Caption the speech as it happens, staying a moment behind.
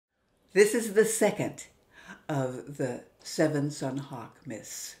This is the second of the 7 Sun Hawk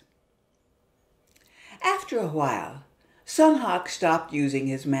myths. After a while, Sun Hawk stopped using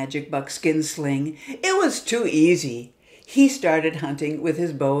his magic buckskin sling. It was too easy. He started hunting with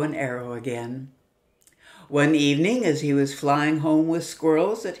his bow and arrow again. One evening, as he was flying home with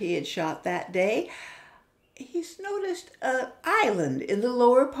squirrels that he had shot that day, he noticed an island in the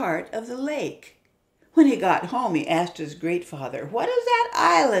lower part of the lake. When he got home, he asked his great-father, "What is that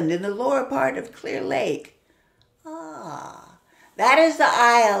island in the lower part of Clear Lake?" "Ah, that is the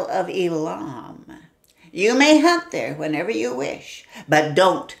Isle of Elam. You may hunt there whenever you wish, but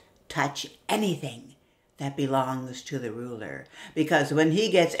don't touch anything that belongs to the ruler, because when he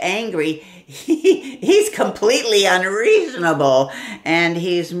gets angry, he's completely unreasonable, and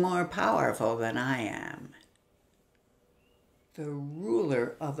he's more powerful than I am." The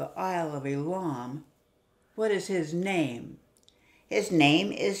ruler of the Isle of Elam, what is his name? His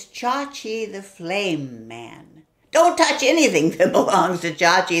name is Churchill the Flame Man. Don't touch anything that belongs to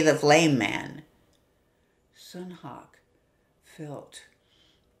Churchill the Flame Man. Sun Hawk felt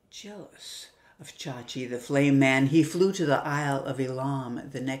jealous of Churchill the Flame Man. He flew to the Isle of Elam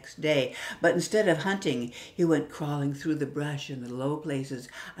the next day, but instead of hunting, he went crawling through the brush in the low places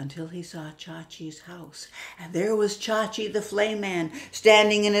until he saw Churchill's house. And there was Churchill the Flame Man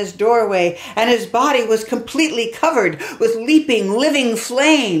standing in his doorway, and his body was completely covered with leaping, living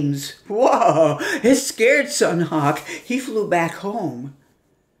flames. Whoa! It scared Sun Hawk. He flew back home.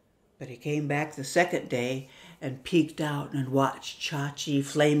 But he came back the second day and peeked out and watched Churchill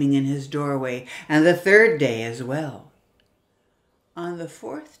flaming in his doorway, and the third day as well. On the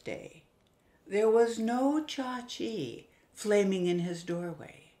fourth day, there was no Churchill flaming in his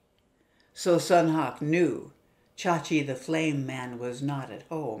doorway. So Sun Hawk knew Churchill the Flame Man was not at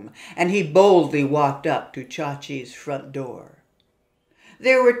home, and he boldly walked up to Churchill's front door.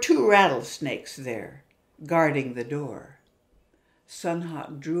 There were 2 rattlesnakes there, guarding the door. Sun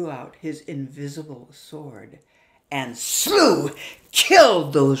Hawk drew out his invisible sword and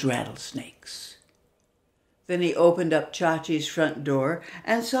killed those rattlesnakes. Then he opened up Churchill's front door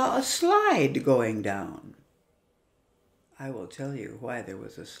and saw a slide going down. I will tell you why there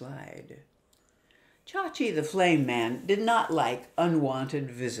was a slide. Churchill the Flame Man did not like unwanted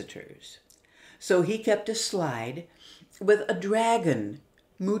visitors, so he kept a slide with a dragon,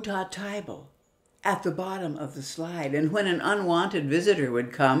 Mutatibal, at the bottom of the slide, and when an unwanted visitor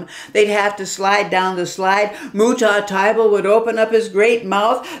would come, they'd have to slide down the slide. Mutatibal would open up his great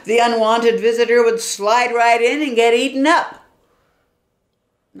mouth. The unwanted visitor would slide right in and get eaten up.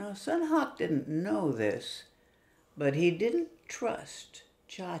 Now, Sun Hawk didn't know this, but he didn't trust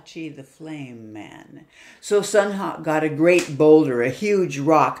Churchill the Flame Man. So Sun Hawk got a great boulder, a huge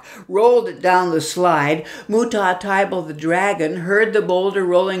rock, rolled it down the slide. Mutatibal the dragon heard the boulder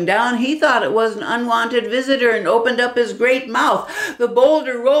rolling down. He thought it was an unwanted visitor and opened up his great mouth. The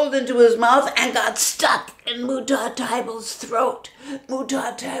boulder rolled into his mouth and got stuck in Mutatibal's throat.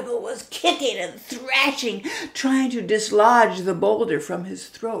 Mutatibal was kicking and thrashing, trying to dislodge the boulder from his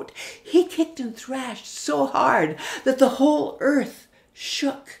throat. He kicked and thrashed so hard that the whole earth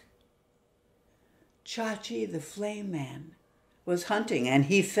shook. Churchill the Flame Man was hunting, and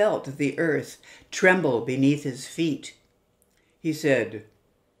he felt the earth tremble beneath his feet. He said,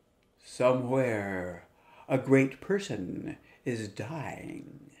 "Somewhere a great person is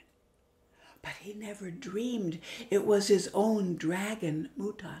dying." But he never dreamed it was his own dragon,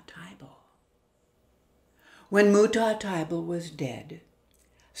 Mutatibal. When Mutatibal was dead,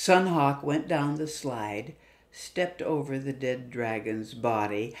 Sun Hawk went down the slide, stepped over the dead dragon's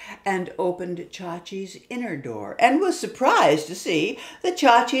body, and opened Churchill's inner door, and was surprised to see that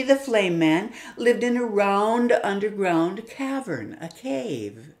Churchill the Flame Man lived in a round underground cavern, a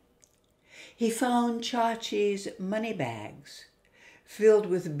cave. He found Churchill's money bags filled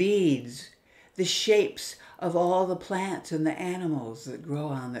with beads, the shapes of all the plants and the animals that grow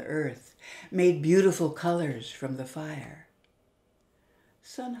on the earth, made beautiful colors from the fire.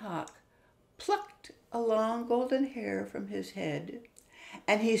 Sun Hawk plucked a long golden hair from his head,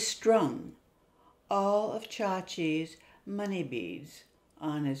 and he strung all of Churchill's money beads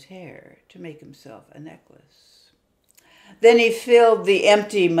on his hair to make himself a necklace. Then he filled the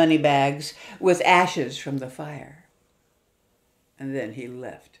empty money bags with ashes from the fire, and then he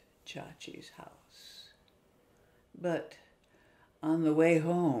left Churchill's house. But on the way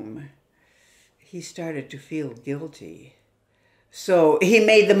home, he started to feel guilty. So he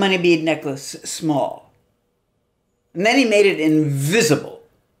made the money bead necklace small. And then he made it invisible.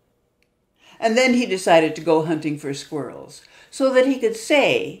 And then he decided to go hunting for squirrels so that he could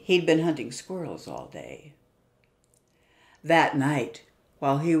say he'd been hunting squirrels all day. That night,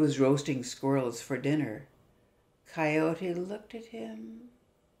 While he was roasting squirrels for dinner, Coyote looked at him.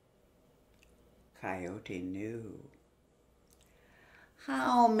 Coyote knew.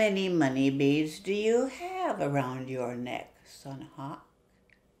 "How many money beads do you have around your neck, Sun Hawk?"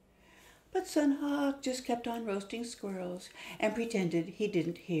 But Sun Hawk just kept on roasting squirrels and pretended he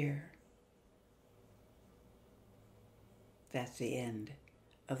didn't hear. That's the end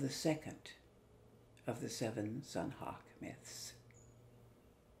of the second of the 7 Sun Hawk myths.